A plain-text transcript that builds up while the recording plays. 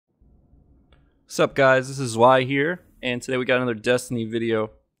What's up, guys? This is Y here, and today we got another Destiny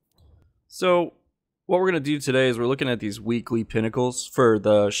video. So what we're going to do today is we're looking at these weekly pinnacles for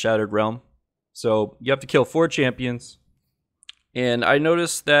the Shattered Realm. So you have to kill 4 champions, and I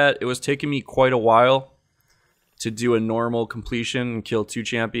noticed that it was taking me quite a while to do a normal completion and kill 2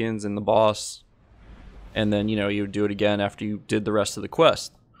 champions and the boss, and then, you know, you would do it again after you did the rest of the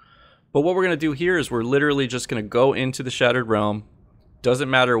quest. But what we're going to do here is we're literally just going to go into the Shattered Realm.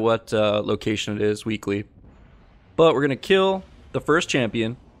 Doesn't matter what location it is weekly, but we're gonna kill the first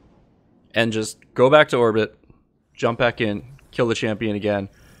champion and just go back to orbit, jump back in, kill the champion again,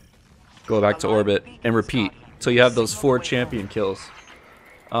 go back to orbit, and repeat until you have those 4 champion kills.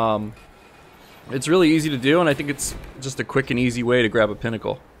 It's really easy to do, and I think it's just a quick and easy way to grab a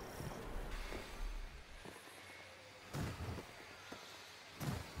pinnacle.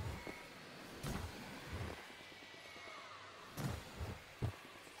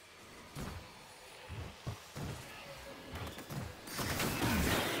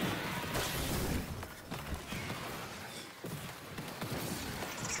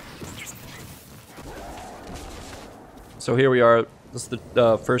 So here we are. This is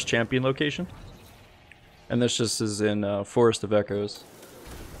the first champion location, and this just is in Forest of Echoes.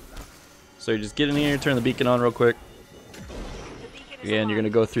 So you just get in here, turn the beacon on real quick, and you're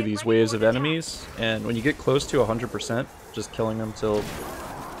gonna go through these waves of enemies. And when you get close to 100%, just killing them till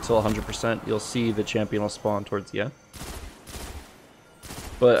 100%, you'll see the champion will spawn towards the end.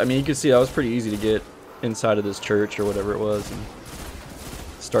 But I mean, you can see that was pretty easy to get inside of this church or whatever it was and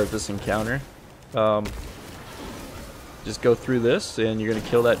start this encounter. Just go through this and you're going to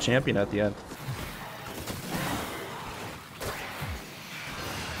kill that champion at the end.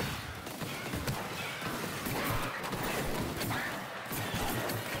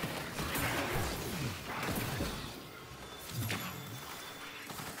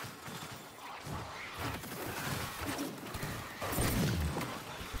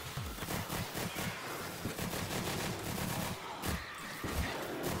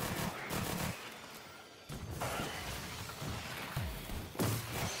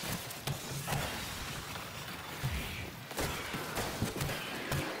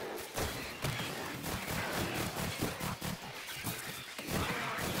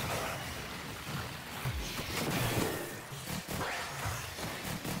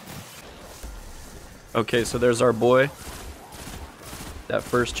 Okay, so there's our boy, that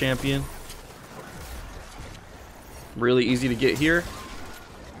first champion. Really easy to get here.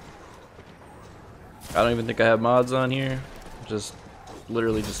 I don't even think I have mods on here. Just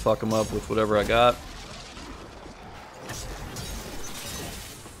literally just fuck them up with whatever I got.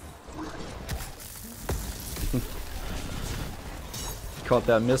 Caught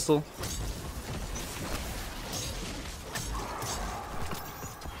that missile.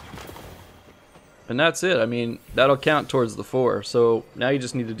 And that's it. I mean, that'll count towards the 4. So now you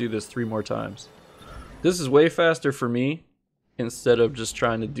just need to do this 3 more times. This is way faster for me instead of just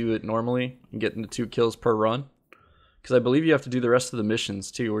trying to do it normally and getting the 2 kills per run. Because I believe you have to do the rest of the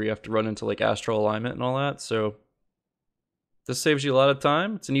missions too, where you have to run into like astral alignment and all that. So this saves you a lot of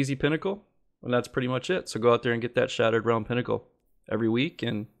time. It's an easy pinnacle. And that's pretty much it. So go out there and get that Shattered Realm pinnacle every week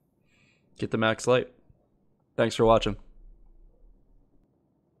and get the max light. Thanks for watching.